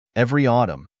Every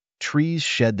autumn, trees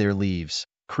shed their leaves,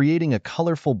 creating a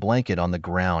colorful blanket on the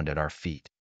ground at our feet.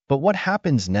 But what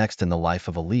happens next in the life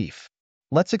of a leaf?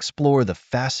 Let's explore the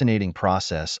fascinating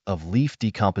process of leaf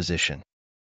decomposition.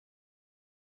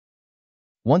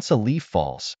 Once a leaf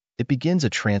falls, it begins a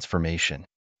transformation.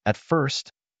 At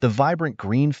first, the vibrant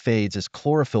green fades as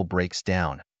chlorophyll breaks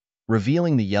down,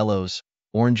 revealing the yellows,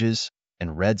 oranges,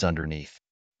 and reds underneath.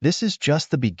 This is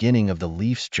just the beginning of the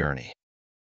leaf's journey.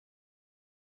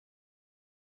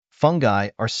 Fungi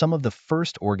are some of the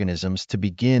first organisms to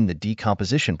begin the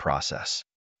decomposition process.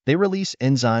 They release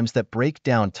enzymes that break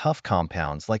down tough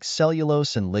compounds like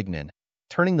cellulose and lignin,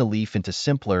 turning the leaf into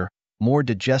simpler, more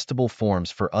digestible forms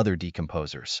for other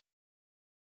decomposers.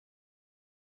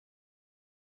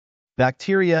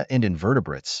 Bacteria and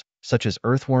invertebrates, such as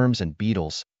earthworms and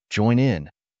beetles, join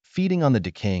in, feeding on the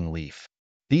decaying leaf.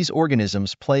 These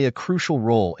organisms play a crucial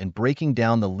role in breaking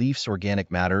down the leaf's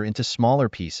organic matter into smaller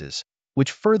pieces,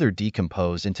 which further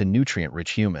decompose into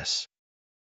nutrient-rich humus.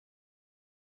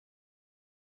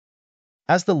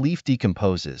 As the leaf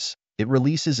decomposes, it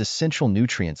releases essential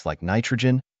nutrients like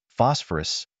nitrogen,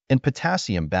 phosphorus, and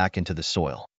potassium back into the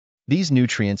soil. These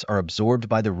nutrients are absorbed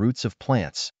by the roots of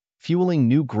plants, fueling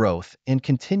new growth and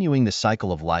continuing the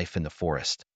cycle of life in the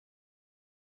forest.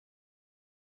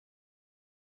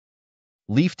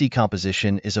 Leaf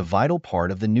decomposition is a vital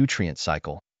part of the nutrient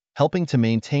cycle, helping to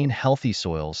maintain healthy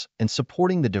soils and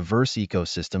supporting the diverse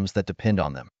ecosystems that depend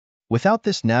on them. Without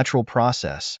this natural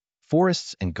process,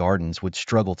 forests and gardens would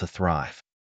struggle to thrive.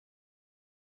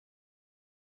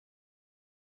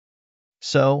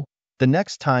 So, the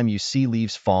next time you see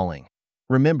leaves falling,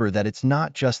 remember that it's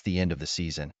not just the end of the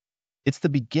season. It's the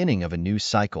beginning of a new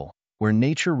cycle, where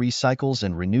nature recycles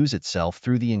and renews itself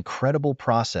through the incredible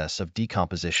process of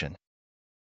decomposition.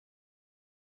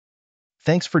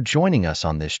 Thanks for joining us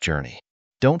on this journey.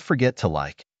 Don't forget to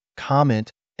like,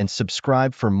 comment, and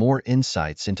subscribe for more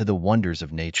insights into the wonders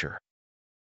of nature.